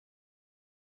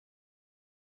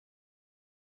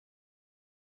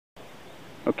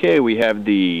Okay, we have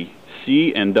the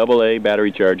C and AA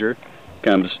battery charger.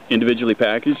 Comes individually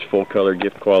packaged, full color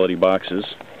gift quality boxes.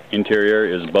 Interior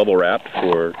is bubble wrapped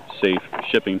for safe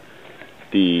shipping.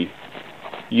 The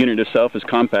unit itself is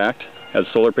compact, has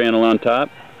a solar panel on top.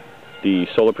 The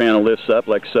solar panel lifts up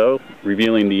like so,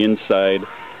 revealing the inside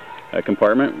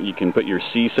compartment. You can put your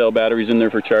C cell batteries in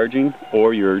there for charging,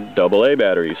 or your AA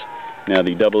batteries. Now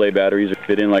the AA batteries are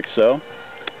fit in like so,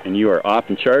 and you are off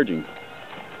and charging.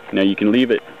 Now you can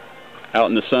leave it out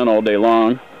in the sun all day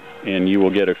long and you will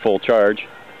get a full charge,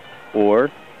 or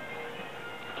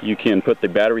you can put the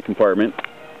battery compartment,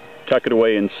 tuck it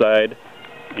away inside,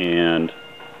 and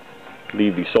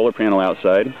leave the solar panel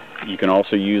outside. You can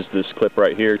also use this clip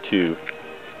right here to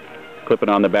clip it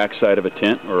on the back side of a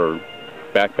tent or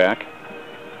backpack.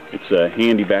 It's a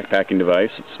handy backpacking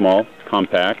device. It's small,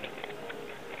 compact,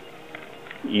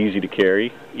 easy to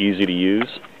carry, easy to use.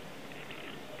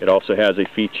 It also has a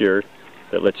feature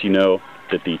that lets you know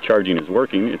that the charging is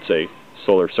working. It's a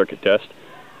solar circuit test.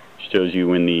 It shows you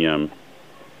when the,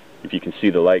 if you can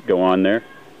see the light go on there,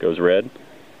 goes red,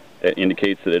 that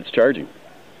indicates that it's charging.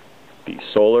 The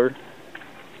solar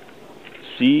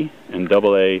C and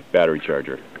AA battery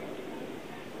charger.